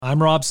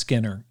I'm Rob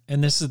Skinner,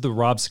 and this is the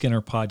Rob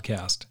Skinner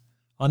Podcast.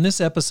 On this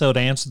episode,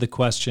 I answer the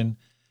question,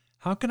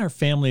 how can our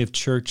family of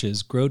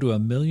churches grow to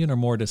 1 million or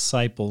more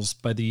disciples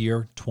by the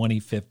year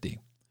 2050?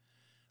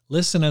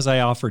 Listen as I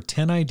offer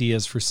 10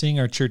 ideas for seeing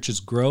our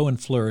churches grow and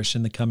flourish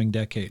in the coming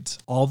decades.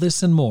 All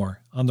this and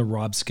more on the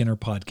Rob Skinner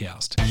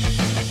Podcast.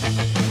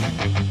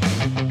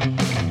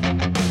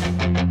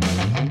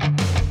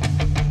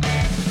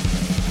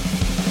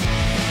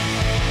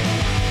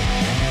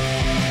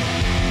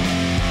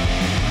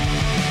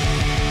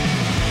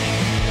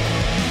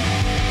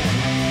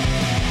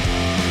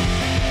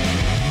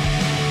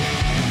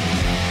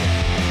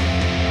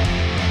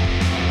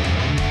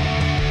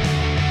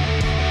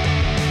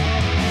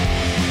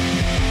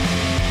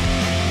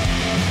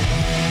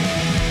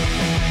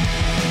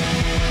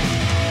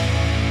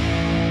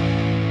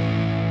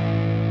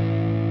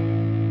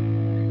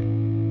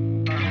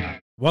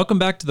 Welcome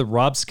back to the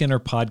Rob Skinner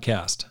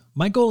Podcast.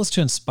 My goal is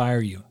to inspire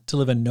you to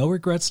live a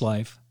no-regrets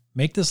life,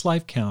 make this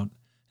life count,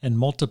 and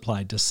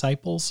multiply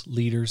disciples,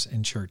 leaders,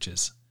 and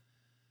churches.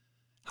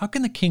 How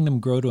can the kingdom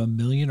grow to 1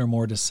 million or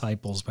more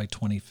disciples by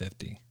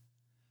 2050?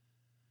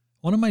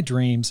 One of my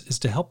dreams is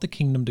to help the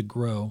kingdom to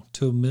grow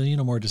to 1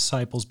 million or more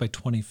disciples by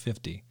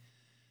 2050.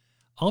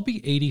 I'll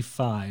be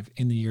 85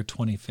 in the year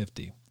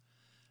 2050.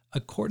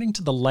 According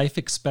to the life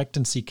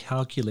expectancy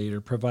calculator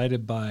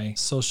provided by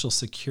Social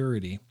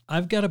Security,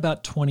 I've got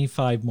about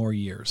 25 more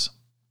years.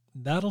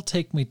 That'll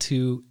take me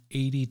to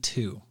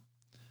 82.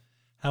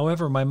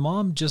 However, my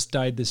mom just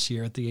died this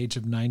year at the age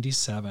of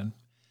 97.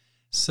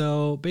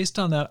 So based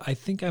on that, I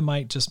think I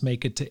might just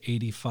make it to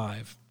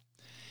 85.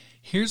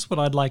 Here's what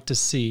I'd like to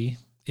see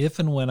if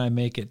and when I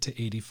make it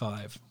to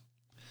 85.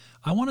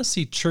 I want to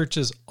see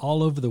churches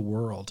all over the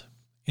world,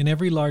 in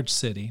every large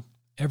city,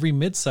 every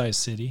mid-sized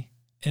city,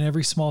 in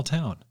every small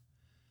town.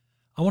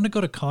 I want to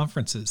go to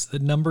conferences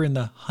that number in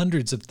the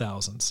hundreds of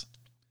thousands,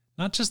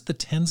 not just the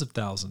tens of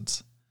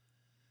thousands.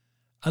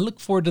 I look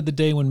forward to the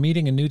day when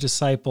meeting a new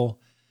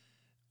disciple.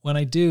 When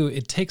I do,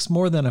 it takes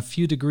more than a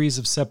few degrees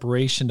of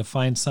separation to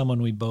find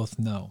someone we both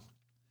know.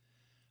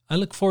 I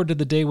look forward to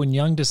the day when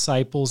young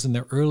disciples in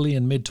their early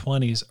and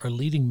mid-20s are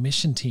leading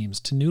mission teams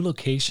to new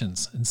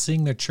locations and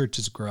seeing their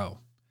churches grow.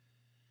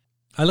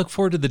 I look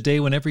forward to the day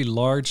when every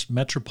large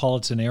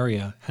metropolitan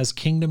area has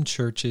kingdom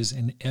churches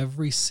in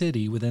every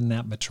city within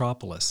that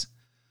metropolis.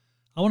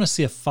 I want to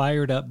see a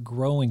fired up,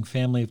 growing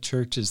family of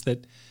churches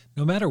that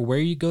no matter where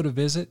you go to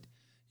visit,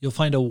 you'll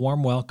find a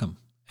warm welcome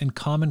and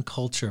common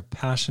culture,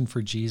 passion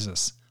for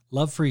Jesus,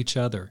 love for each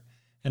other,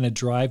 and a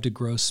drive to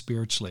grow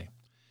spiritually.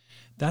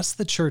 That's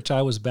the church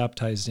I was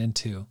baptized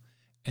into,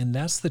 and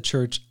that's the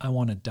church I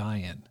want to die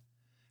in.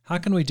 How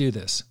can we do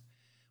this?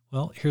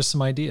 Well, here's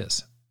some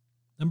ideas.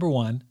 Number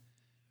one,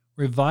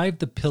 revive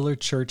the pillar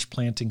church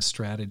planting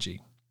strategy.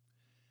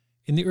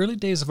 In the early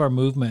days of our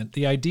movement,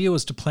 the idea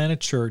was to plant a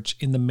church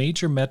in the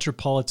major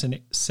metropolitan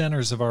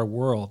centers of our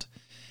world,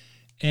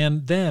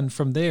 and then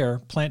from there,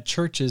 plant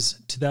churches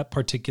to that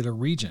particular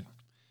region.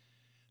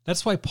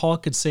 That's why Paul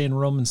could say in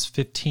Romans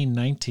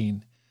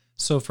 15:19,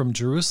 "So from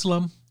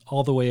Jerusalem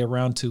all the way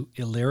around to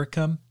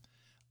Illyricum,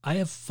 I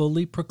have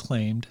fully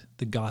proclaimed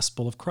the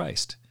gospel of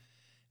Christ."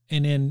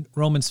 And in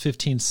Romans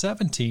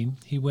 15:17,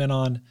 he went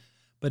on,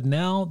 "But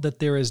now that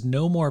there is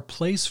no more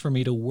place for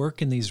me to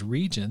work in these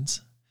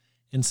regions,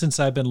 and since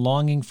I've been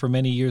longing for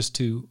many years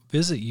to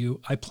visit you,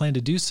 I plan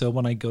to do so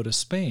when I go to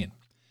Spain."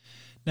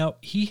 Now,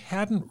 he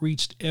hadn't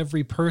reached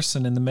every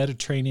person in the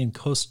Mediterranean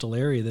coastal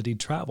area that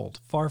he'd traveled,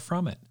 far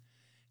from it.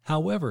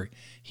 However,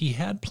 he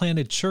had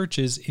planted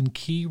churches in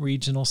key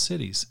regional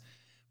cities,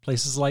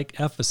 places like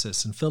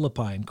Ephesus and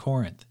Philippi and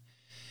Corinth.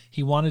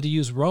 He wanted to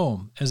use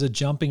Rome as a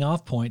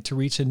jumping-off point to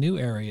reach a new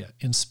area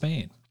in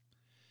Spain.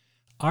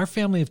 Our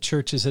family of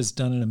churches has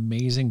done an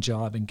amazing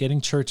job in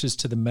getting churches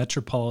to the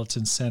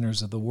metropolitan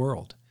centers of the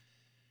world.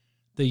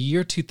 The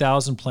year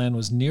 2000 plan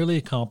was nearly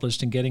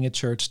accomplished in getting a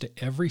church to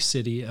every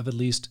city of at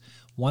least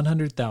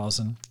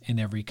 100,000 in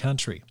every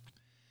country.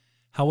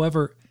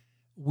 However,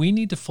 we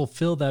need to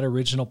fulfill that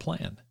original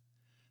plan.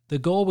 The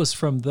goal was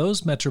from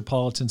those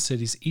metropolitan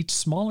cities, each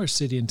smaller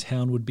city and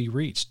town would be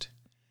reached.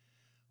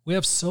 We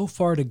have so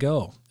far to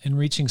go in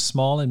reaching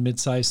small and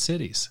mid-sized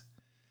cities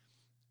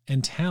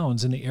and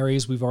towns in the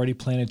areas we've already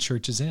planted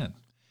churches in.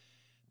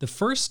 The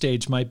first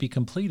stage might be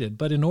completed,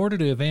 but in order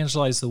to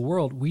evangelize the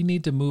world, we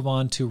need to move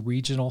on to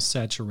regional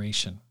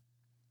saturation.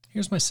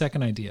 Here's my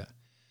second idea.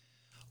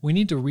 We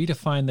need to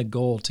redefine the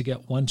goal to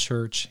get one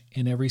church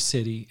in every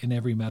city in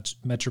every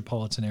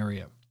metropolitan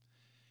area.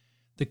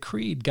 The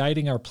creed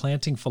guiding our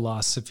planting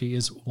philosophy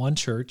is one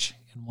church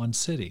in one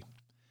city.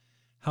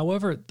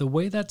 However, the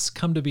way that's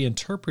come to be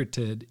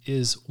interpreted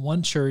is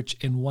one church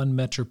in one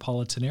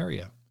metropolitan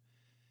area.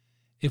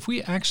 If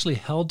we actually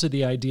held to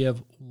the idea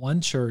of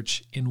one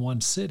church in one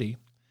city,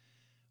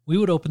 we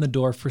would open the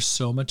door for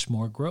so much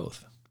more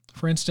growth.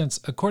 For instance,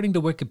 according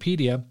to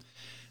Wikipedia,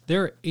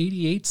 there are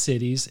 88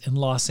 cities in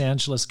Los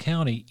Angeles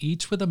County,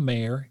 each with a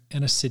mayor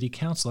and a city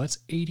council. That's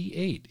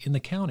 88 in the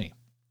county.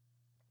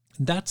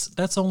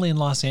 That's only in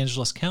Los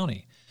Angeles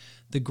County.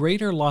 The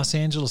greater Los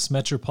Angeles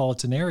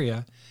metropolitan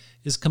area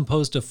is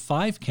composed of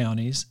 5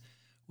 counties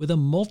with a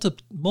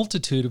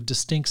multitude of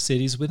distinct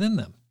cities within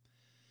them.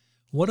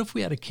 What if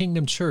we had a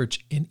kingdom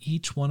church in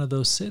each one of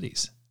those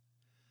cities?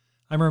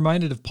 I'm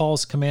reminded of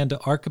Paul's command to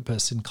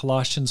Archippus in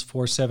Colossians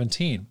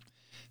 4:17.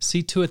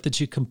 See to it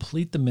that you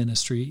complete the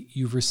ministry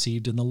you've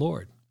received in the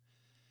Lord.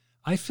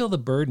 I feel the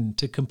burden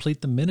to complete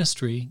the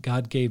ministry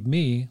God gave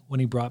me when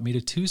he brought me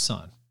to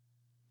Tucson,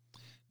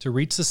 to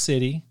reach the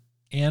city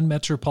and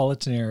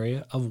metropolitan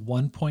area of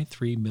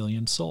 1.3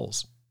 million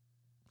souls.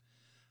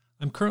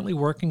 I'm currently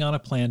working on a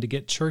plan to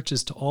get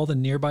churches to all the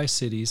nearby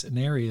cities and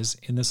areas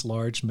in this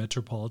large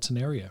metropolitan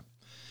area.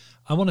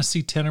 I want to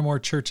see 10 or more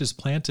churches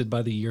planted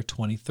by the year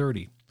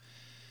 2030.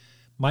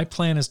 My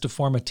plan is to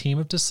form a team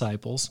of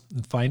disciples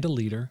and find a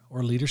leader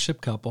or leadership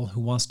couple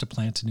who wants to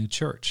plant a new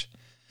church.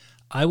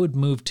 I would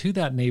move to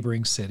that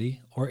neighboring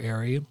city or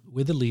area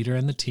with the leader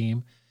and the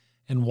team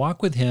and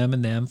walk with him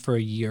and them for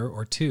a year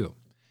or 2.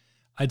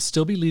 I'd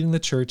still be leading the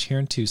church here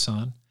in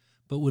Tucson,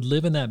 but would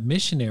live in that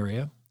mission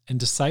area and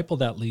disciple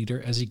that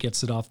leader as he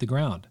gets it off the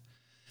ground.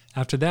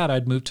 After that,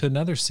 I'd move to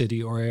another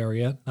city or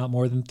area not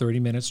more than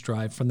 30 minutes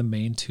drive from the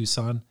main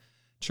Tucson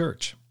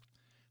church.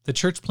 The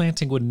church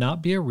planting would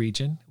not be a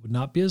region, would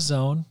not be a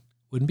zone,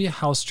 wouldn't be a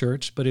house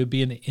church, but it would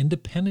be an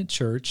independent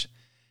church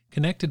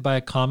connected by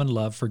a common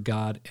love for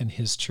God and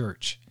his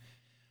church.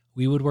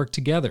 We would work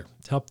together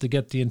to help to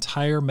get the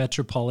entire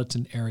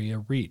metropolitan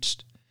area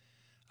reached.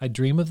 I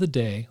dream of the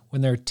day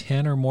when there are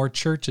 10 or more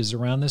churches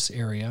around this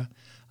area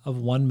of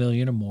 1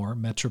 million or more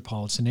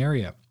metropolitan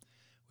area.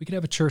 We could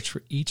have a church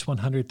for each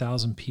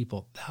 100,000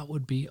 people. That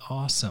would be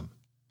awesome.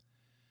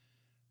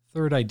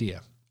 Third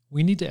idea,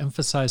 we need to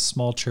emphasize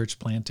small church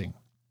planting.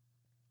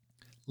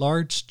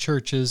 Large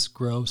churches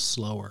grow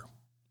slower.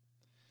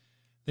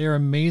 They are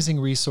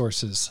amazing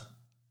resource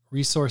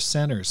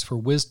centers for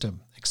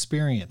wisdom,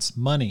 experience,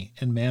 money,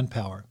 and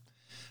manpower.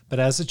 But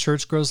as the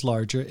church grows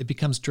larger, it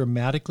becomes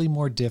dramatically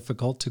more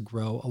difficult to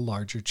grow a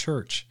larger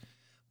church.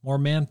 More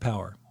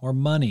manpower, more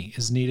money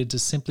is needed to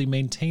simply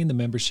maintain the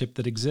membership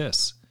that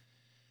exists.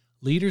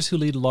 Leaders who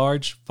lead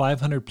large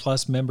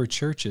 500-plus member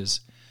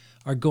churches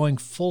are going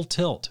full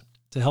tilt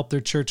to help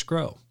their church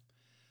grow.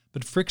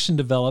 But friction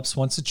develops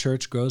once a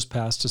church grows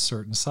past a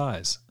certain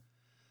size.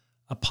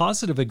 A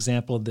positive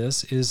example of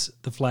this is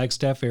the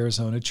Flagstaff,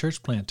 Arizona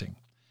church planting.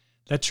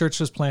 That church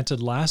was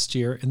planted last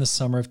year in the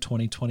summer of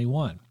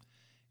 2021. It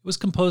was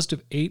composed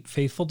of 8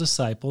 faithful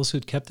disciples who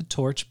had kept the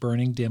torch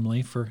burning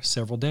dimly for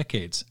several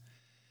decades.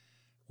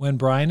 When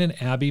Brian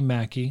and Abby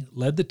Mackey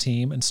led the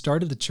team and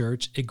started the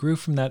church, it grew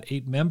from that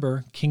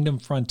 8-member Kingdom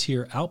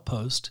Frontier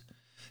outpost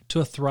to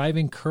a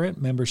thriving current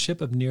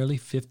membership of nearly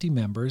 50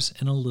 members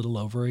in a little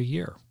over a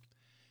year.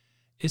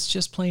 It's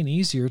just plain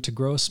easier to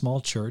grow a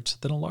small church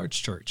than a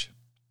large church.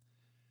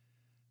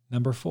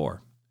 Number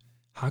 4,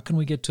 how can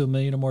we get to 1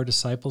 million or more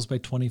disciples by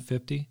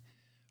 2050?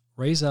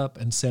 Raise up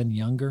and send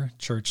younger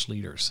church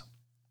leaders.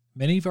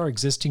 Many of our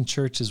existing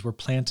churches were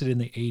planted in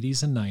the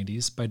 80s and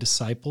 90s by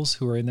disciples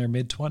who are in their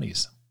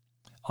mid-20s,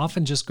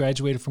 often just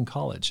graduated from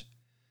college.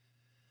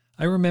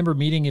 I remember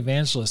meeting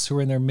evangelists who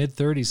were in their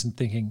mid-30s and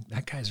thinking,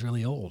 that guy's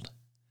really old.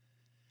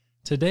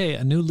 Today,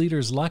 a new leader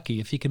is lucky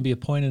if he can be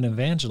appointed an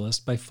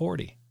evangelist by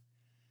 40.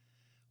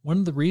 One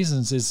of the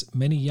reasons is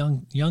many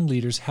young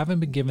leaders haven't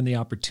been given the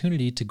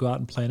opportunity to go out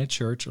and plant a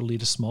church or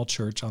lead a small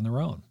church on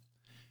their own.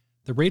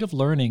 The rate of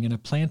learning in a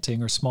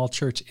planting or small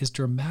church is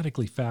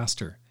dramatically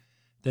faster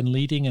than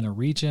leading in a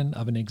region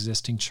of an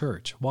existing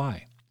church.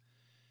 Why?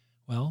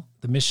 Well,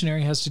 the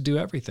missionary has to do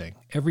everything,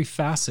 every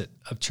facet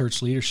of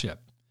church leadership.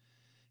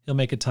 He'll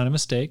make a ton of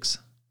mistakes,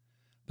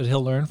 but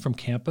he'll learn from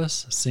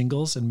campus,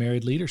 singles, and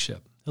married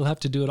leadership. He'll have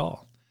to do it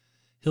all.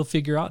 He'll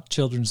figure out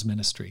children's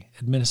ministry,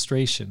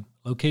 administration,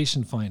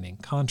 location finding,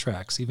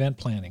 contracts, event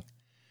planning.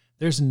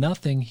 There's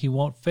nothing he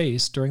won't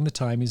face during the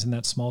time he's in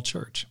that small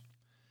church.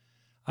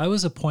 I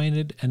was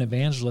appointed an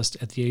evangelist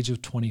at the age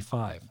of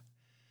 25,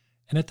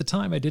 and at the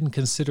time I didn't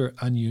consider it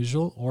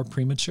unusual or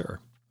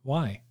premature.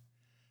 Why?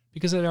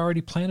 Because I'd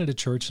already planted a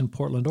church in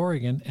Portland,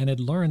 Oregon, and had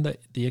learned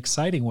the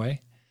exciting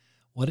way,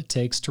 what it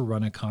takes to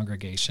run a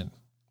congregation.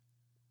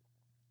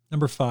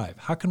 Number 5,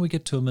 how can we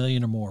get to 1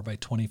 million or more by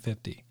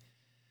 2050?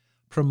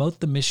 Promote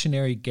the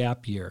missionary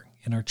gap year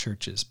in our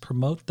churches.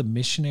 Promote the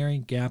missionary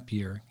gap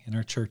year in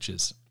our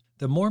churches.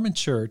 The Mormon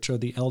Church, or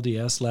the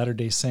LDS,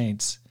 Latter-day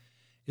Saints,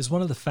 is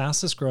one of the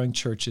fastest growing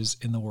churches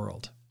in the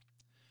world.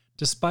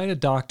 Despite a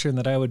doctrine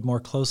that I would more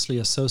closely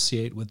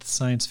associate with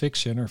science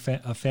fiction or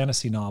a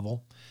fantasy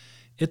novel,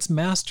 it's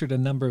mastered a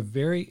number of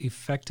very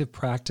effective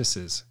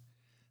practices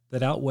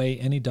that outweigh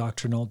any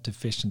doctrinal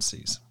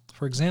deficiencies.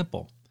 For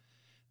example,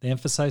 they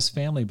emphasize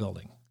family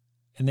building,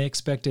 and they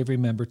expect every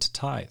member to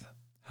tithe.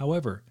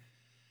 However,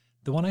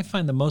 the one I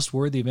find the most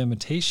worthy of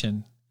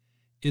imitation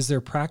is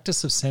their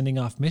practice of sending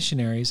off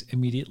missionaries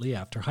immediately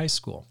after high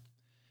school.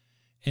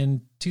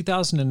 In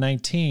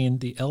 2019,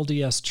 the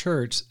LDS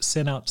Church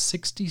sent out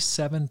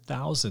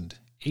 67,000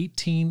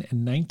 18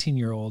 and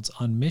 19-year-olds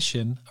on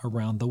mission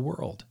around the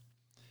world.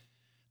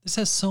 This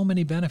has so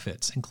many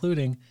benefits,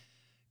 including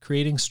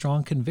creating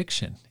strong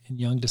conviction in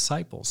young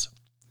disciples.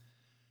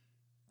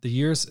 The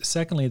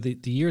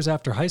years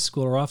after high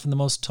school are often the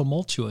most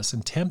tumultuous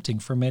and tempting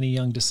for many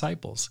young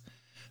disciples.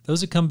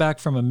 Those who come back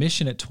from a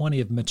mission at 20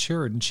 have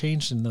matured and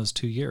changed in those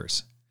 2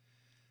 years.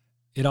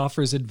 It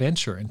offers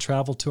adventure and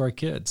travel to our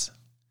kids.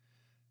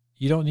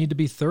 You don't need to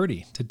be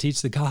 30 to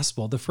teach the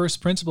gospel. The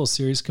First Principles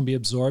series can be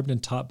absorbed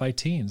and taught by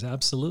teens,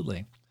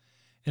 absolutely.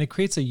 And it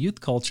creates a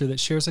youth culture that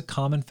shares a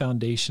common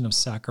foundation of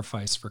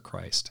sacrifice for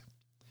Christ.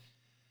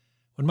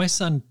 When my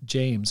son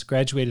James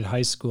graduated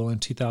high school in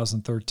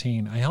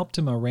 2013, I helped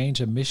him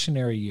arrange a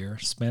missionary year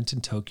spent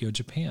in Tokyo,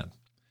 Japan.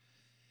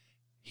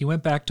 He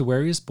went back to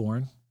where he was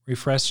born,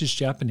 refreshed his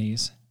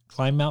Japanese,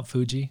 climbed Mount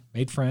Fuji,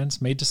 made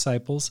friends, made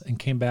disciples, and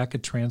came back a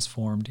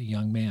transformed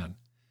young man.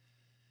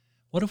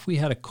 What if we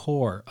had a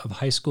core of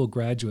high school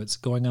graduates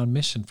going on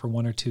mission for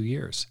 1 or 2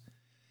 years?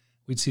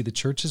 We'd see the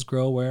churches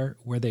grow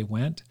where they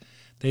went,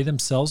 they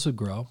themselves would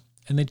grow,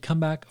 and they'd come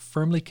back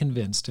firmly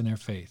convinced in their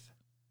faith.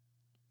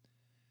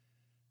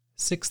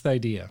 Sixth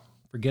idea,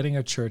 for getting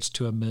our church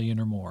to 1 million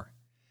or more.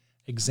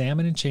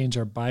 Examine and change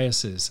our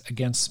biases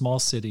against small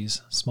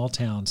cities, small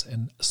towns,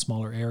 and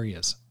smaller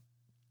areas.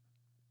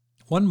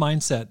 One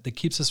mindset that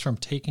keeps us from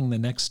taking the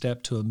next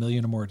step to 1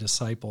 million or more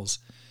disciples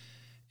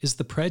is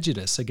the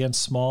prejudice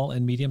against small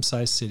and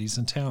medium-sized cities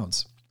and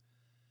towns.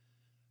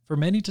 For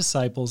many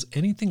disciples,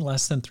 anything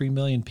less than 3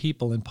 million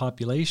people in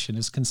population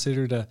is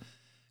considered a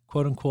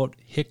quote-unquote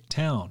hick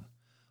town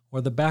or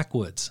the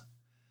backwoods.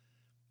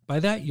 By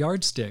that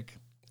yardstick,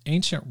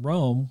 ancient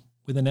Rome,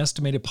 with an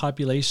estimated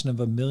population of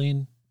 1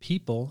 million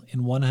people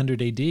in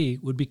 100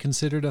 AD, would be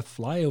considered a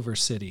flyover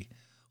city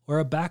or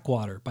a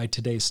backwater by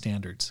today's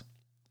standards.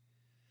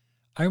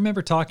 I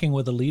remember talking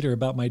with a leader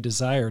about my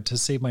desire to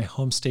save my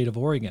home state of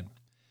Oregon.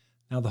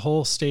 Now, the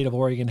whole state of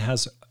Oregon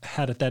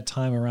had at that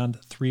time around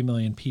 3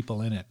 million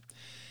people in it.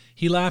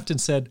 He laughed and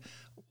said,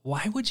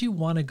 "Why would you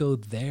want to go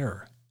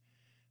there?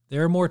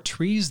 There are more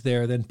trees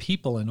there than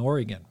people in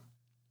Oregon."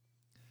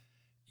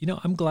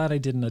 I'm glad I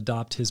didn't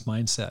adopt his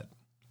mindset.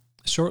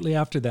 Shortly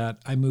after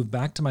that, I moved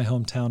back to my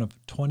hometown of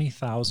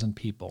 20,000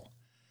 people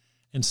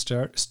and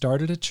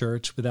started a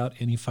church without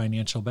any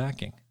financial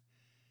backing.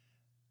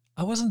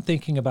 I wasn't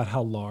thinking about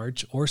how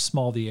large or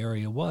small the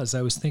area was.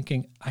 I was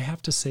thinking, I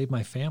have to save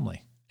my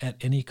family at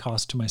any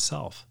cost to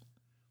myself.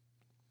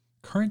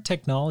 Current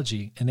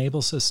technology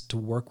enables us to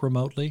work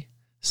remotely,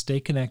 stay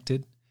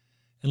connected,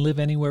 and live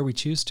anywhere we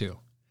choose to.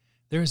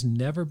 There has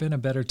never been a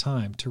better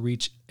time to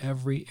reach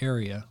every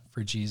area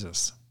for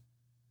Jesus.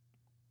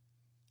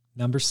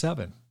 Number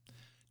 7,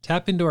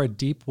 tap into our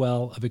deep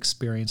well of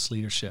experienced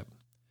leadership.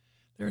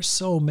 There are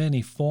so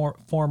many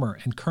former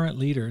and current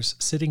leaders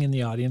sitting in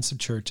the audience of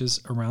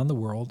churches around the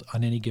world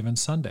on any given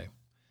Sunday.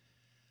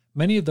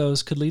 Many of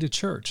those could lead a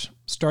church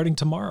starting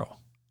tomorrow.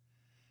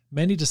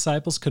 Many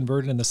disciples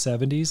converted in the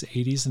 70s,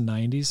 80s, and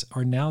 90s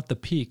are now at the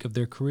peak of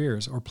their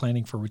careers or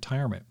planning for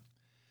retirement.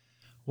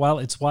 While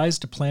it's wise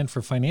to plan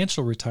for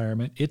financial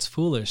retirement, it's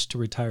foolish to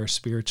retire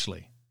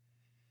spiritually.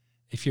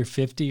 If you're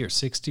 50 or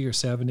 60 or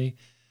 70,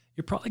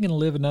 you're probably going to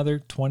live another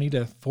 20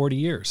 to 40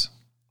 years.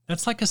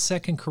 That's like a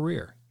second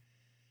career.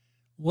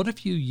 What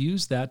if you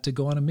use that to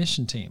go on a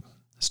mission team,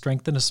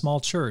 strengthen a small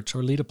church,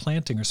 or lead a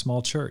planting or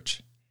small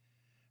church?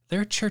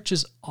 There are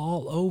churches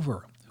all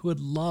over who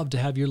would love to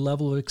have your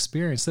level of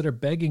experience, that are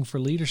begging for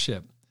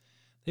leadership.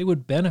 They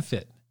would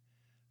benefit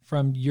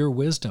from your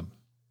wisdom.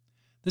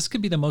 This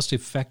could be the most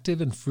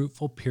effective and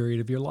fruitful period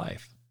of your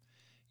life.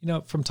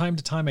 From time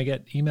to time, I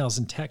get emails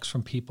and texts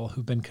from people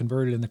who've been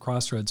converted in the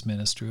Crossroads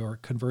ministry or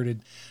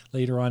converted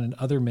later on in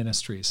other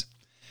ministries.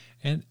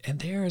 And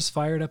they're as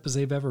fired up as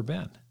they've ever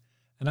been.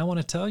 And I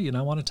want to tell you, and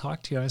I want to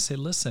talk to you, and I say,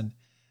 listen,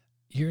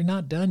 you're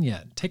not done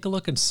yet. Take a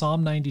look at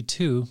Psalm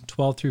 92,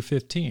 12 through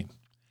 15.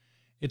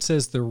 It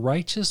says, "The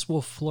righteous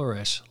will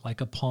flourish like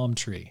a palm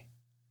tree.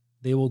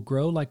 They will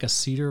grow like a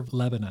cedar of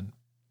Lebanon,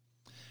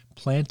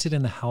 planted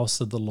in the house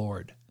of the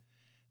Lord.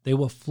 They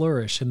will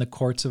flourish in the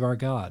courts of our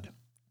God.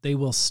 They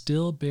will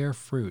still bear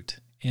fruit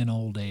in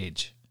old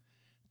age.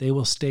 They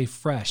will stay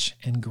fresh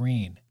and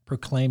green,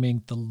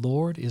 proclaiming, 'The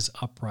Lord is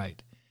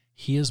upright.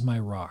 He is my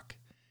rock,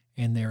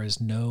 and there is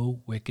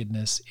no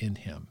wickedness in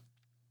him.'"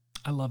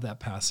 I love that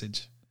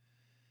passage,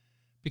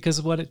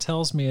 because what it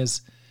tells me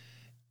is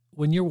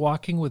when you're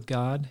walking with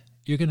God,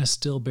 you're going to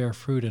still bear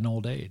fruit in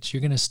old age.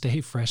 You're going to stay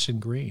fresh and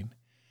green.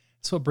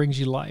 That's what brings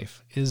you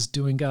life, is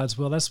doing God's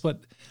will.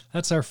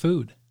 That's our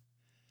food,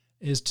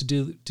 is to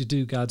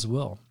do God's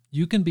will.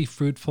 You can be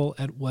fruitful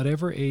at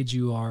whatever age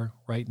you are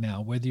right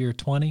now, whether you're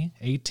 20,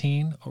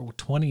 18, or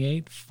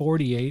 28,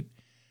 48,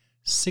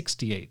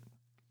 68.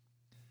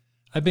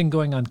 I've been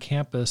going on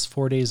campus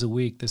 4 days a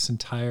week this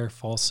entire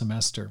fall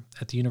semester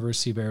at the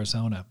University of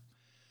Arizona.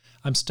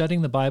 I'm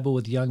studying the Bible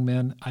with young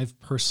men I've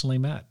personally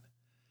met.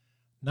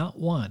 Not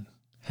one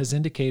has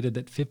indicated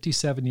that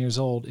 57 years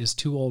old is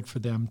too old for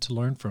them to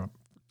learn from.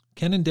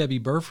 Ken and Debbie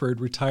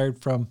Burford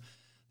retired from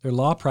their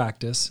law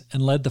practice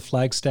and led the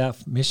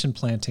Flagstaff mission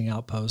planting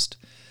outpost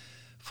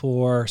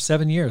for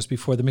 7 years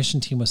before the mission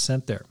team was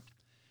sent there.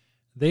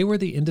 They were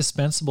the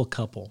indispensable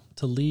couple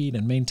to lead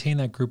and maintain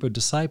that group of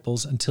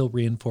disciples until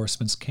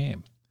reinforcements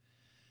came.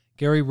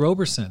 Gary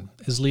Roberson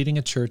is leading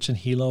a church in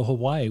Hilo,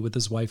 Hawaii with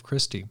his wife,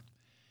 Christy.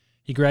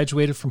 He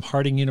graduated from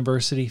Harding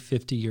University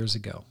 50 years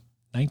ago,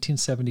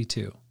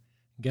 1972. And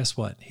guess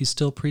what? He's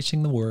still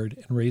preaching the word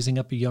and raising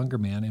up a younger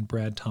man in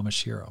Brad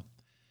Tomashiro.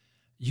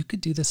 You could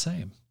do the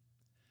same.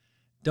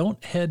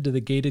 Don't head to the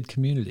gated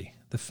community,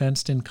 the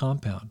fenced-in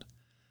compound.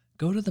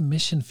 Go to the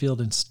mission field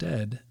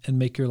instead and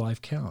make your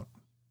life count.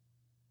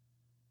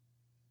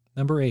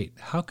 Number 8,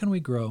 how can we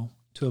grow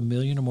to 1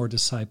 million or more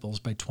disciples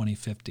by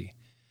 2050?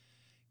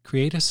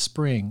 Create a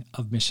spring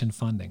of mission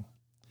funding.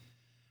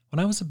 When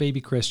I was a baby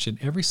Christian,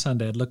 every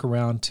Sunday I'd look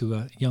around to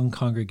a young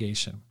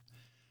congregation.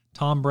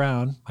 Tom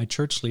Brown, my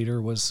church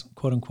leader, was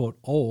quote-unquote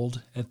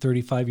old at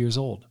 35 years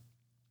old.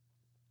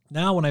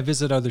 Now when I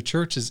visit other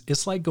churches,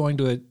 it's like going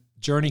to a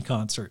Journey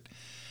concert.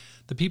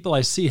 The people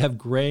I see have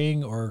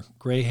graying or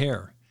gray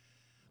hair.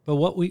 But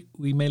what we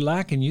may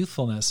lack in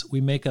youthfulness,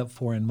 we make up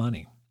for in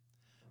money.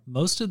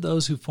 Most of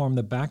those who form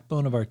the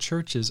backbone of our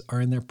churches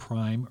are in their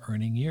prime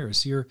earning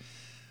years. You're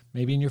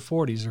maybe in your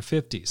 40s or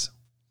 50s.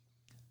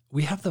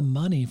 We have the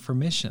money for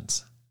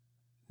missions.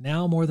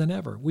 Now more than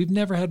ever. We've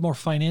never had more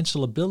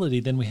financial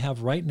ability than we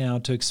have right now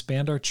to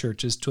expand our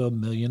churches to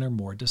 1 million or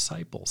more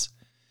disciples.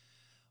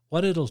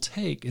 What it'll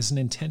take is an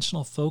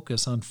intentional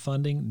focus on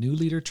funding new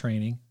leader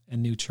training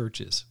and new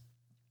churches.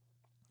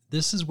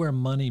 This is where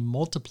money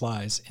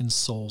multiplies in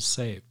souls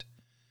saved.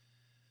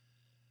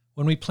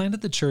 When we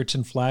planted the church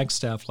in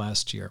Flagstaff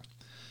last year,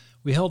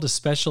 we held a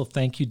special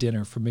thank you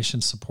dinner for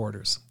mission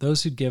supporters,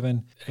 those who'd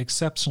given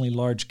exceptionally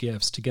large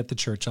gifts to get the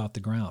church off the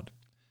ground.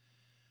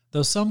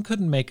 Though some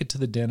couldn't make it to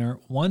the dinner,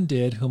 one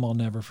did whom I'll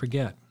never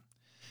forget.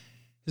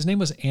 His name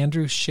was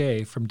Andrew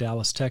Shea from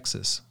Dallas,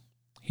 Texas.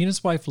 He and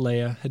his wife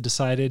Leah had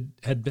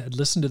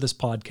listened to this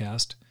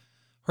podcast,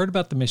 heard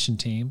about the mission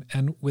team,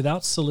 and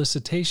without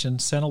solicitation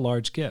sent a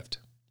large gift.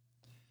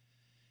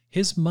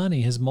 His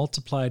money has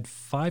multiplied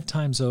 5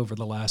 times over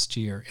the last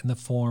year in the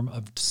form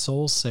of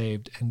souls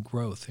saved and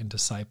growth in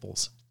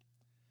disciples.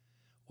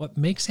 What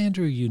makes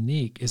Andrew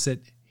unique is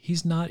that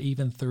he's not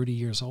even 30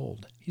 years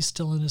old. He's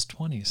still in his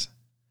 20s.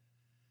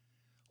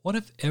 What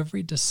if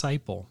every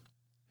disciple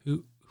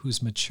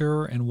who's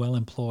mature and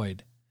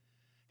well-employed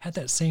had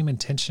that same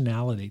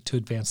intentionality to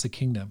advance the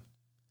kingdom?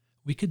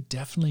 We could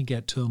definitely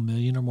get to 1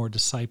 million or more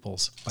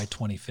disciples by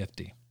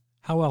 2050.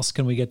 How else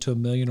can we get to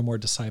 1 million or more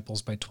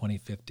disciples by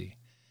 2050?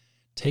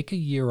 Take a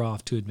year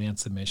off to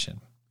advance the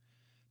mission.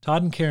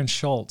 Todd and Karen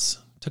Schultz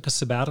took a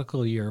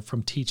sabbatical year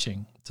from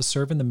teaching to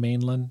serve in the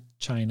mainland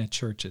China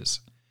churches.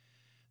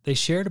 They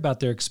shared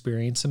about their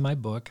experience in my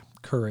book,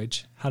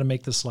 Courage, How to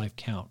Make This Life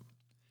Count.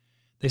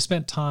 They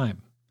spent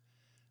time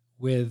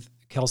with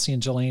Kelsey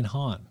and Jelaine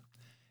Hahn,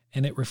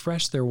 and it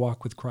refreshed their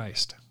walk with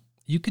Christ.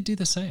 You could do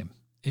the same.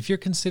 If you're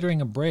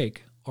considering a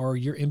break or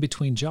you're in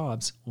between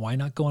jobs, why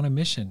not go on a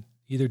mission,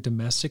 either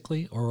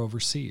domestically or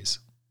overseas?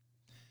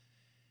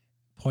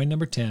 Point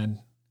number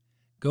 10,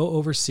 go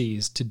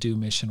overseas to do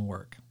mission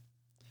work.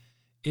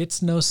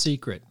 It's no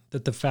secret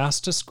that the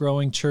fastest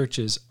growing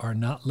churches are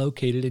not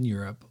located in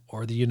Europe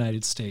or the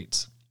United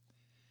States.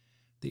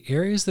 The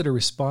areas that are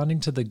responding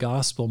to the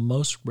gospel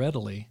most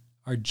readily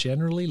are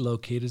generally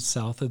located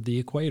south of the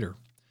equator.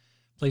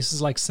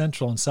 Places like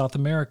Central and South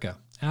America,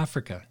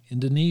 Africa,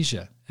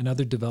 Indonesia, and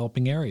other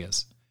developing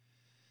areas.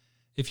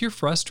 If you're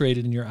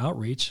frustrated in your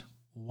outreach,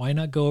 why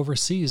not go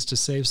overseas to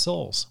save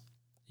souls?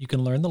 You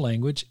can learn the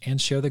language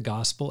and share the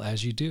gospel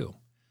as you do.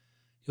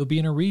 You'll be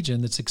in a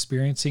region that's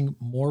experiencing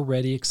more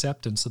ready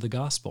acceptance of the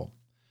gospel.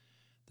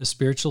 The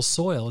spiritual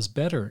soil is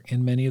better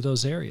in many of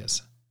those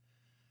areas.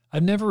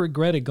 I've never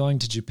regretted going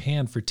to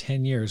Japan for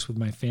 10 years with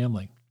my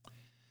family.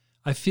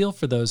 I feel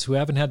for those who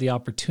haven't had the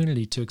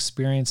opportunity to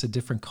experience a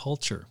different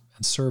culture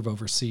and serve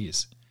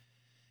overseas.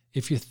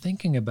 If you're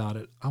thinking about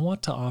it, I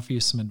want to offer you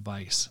some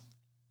advice.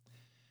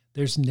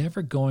 There's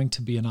never going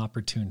to be an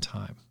opportune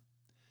time.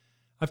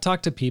 I've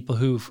talked to people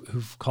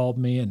who've called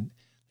me and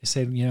they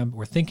say,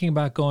 we're thinking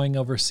about going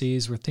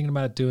overseas. We're thinking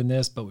about doing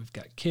this, but we've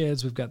got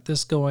kids. We've got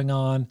this going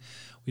on.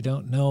 We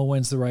don't know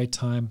when's the right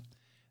time.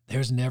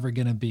 There's never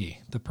going to be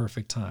the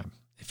perfect time.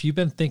 If you've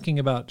been thinking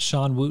about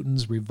Sean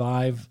Wooten's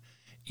Revive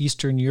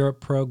Eastern Europe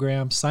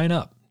program, sign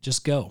up.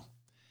 Just go.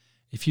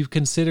 If you've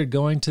considered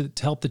going to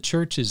help the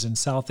churches in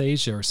South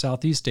Asia or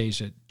Southeast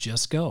Asia,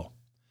 just go.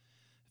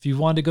 If you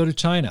want to go to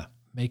China,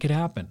 make it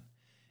happen.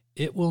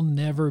 It will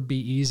never be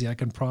easy, I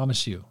can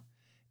promise you.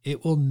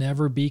 It will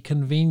never be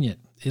convenient.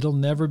 It'll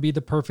never be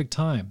the perfect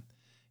time.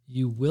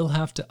 You will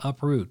have to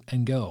uproot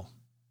and go.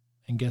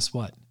 And guess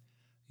what?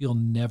 You'll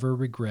never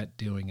regret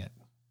doing it.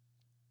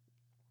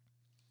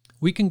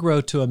 We can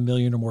grow to 1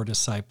 million or more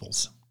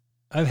disciples.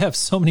 I have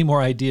so many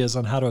more ideas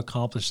on how to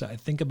accomplish that. I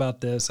think about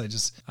this. I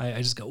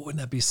just go,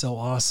 wouldn't that be so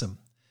awesome?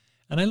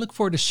 And I look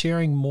forward to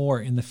sharing more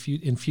in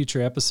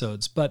future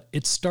episodes. But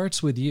it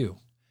starts with you,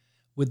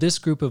 with this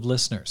group of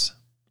listeners.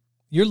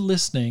 You're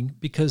listening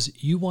because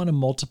you want to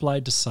multiply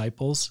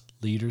disciples,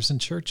 leaders,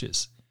 and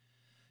churches.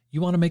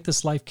 You want to make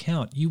this life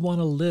count. You want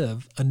to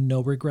live a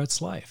no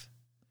regrets life.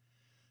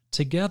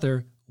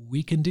 Together,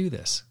 we can do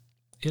this.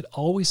 It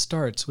always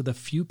starts with a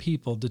few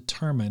people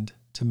determined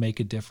to make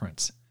a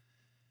difference.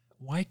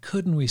 Why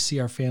couldn't we see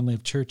our family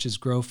of churches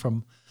grow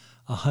from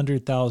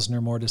 100,000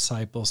 or more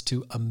disciples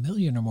to 1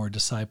 million or more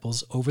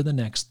disciples over the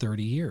next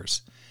 30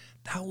 years?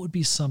 That would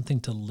be something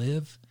to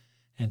live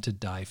and to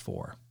die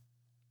for.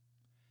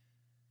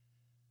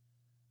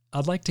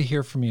 I'd like to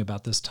hear from you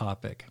about this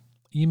topic.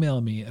 Email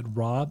me at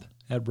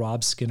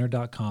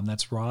rob@robskinner.com.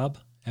 That's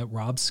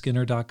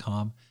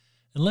rob@robskinner.com.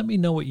 And let me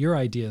know what your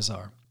ideas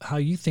are, how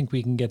you think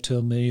we can get to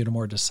 1 million or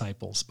more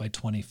disciples by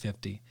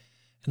 2050.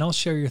 And I'll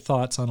share your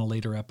thoughts on a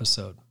later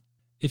episode.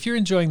 If you're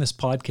enjoying this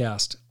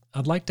podcast,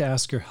 I'd like to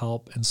ask your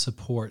help and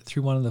support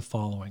through one of the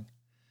following.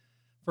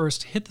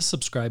 First, hit the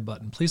subscribe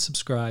button. Please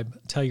subscribe.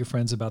 Tell your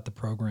friends about the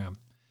program.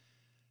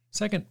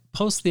 Second,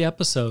 post the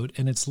episode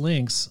and its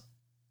links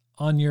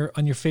on your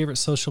favorite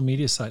social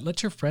media site.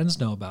 Let your friends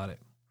know about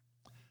it.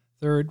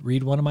 Third,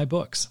 read one of my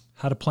books,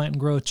 How to Plant and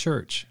Grow a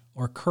Church,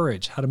 or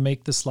Courage, How to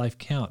Make This Life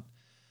Count.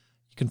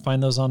 You can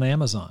find those on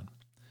Amazon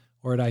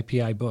or at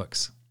IPI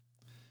Books.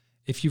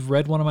 If you've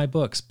read one of my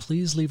books,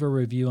 please leave a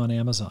review on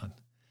Amazon.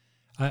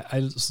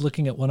 I was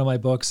looking at one of my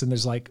books and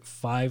there's like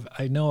 5.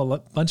 I know a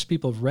bunch of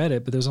people have read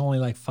it, but there's only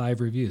like 5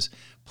 reviews.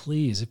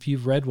 Please, if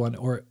you've read one,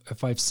 or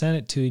if I've sent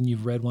it to you and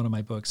you've read one of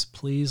my books,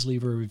 please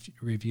leave a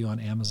review on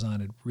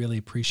Amazon. I'd really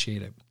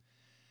appreciate it.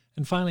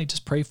 And finally,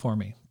 just pray for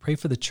me. Pray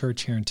for the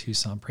church here in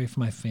Tucson. Pray for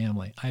my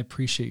family. I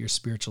appreciate your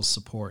spiritual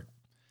support.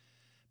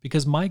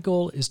 Because my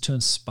goal is to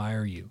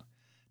inspire you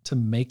to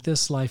make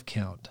this life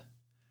count,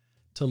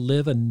 to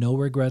live a no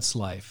regrets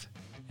life,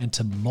 and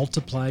to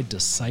multiply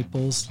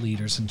disciples,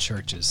 leaders, and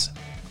churches.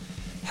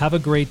 Have a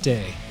great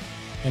day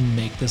and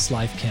make this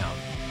life count.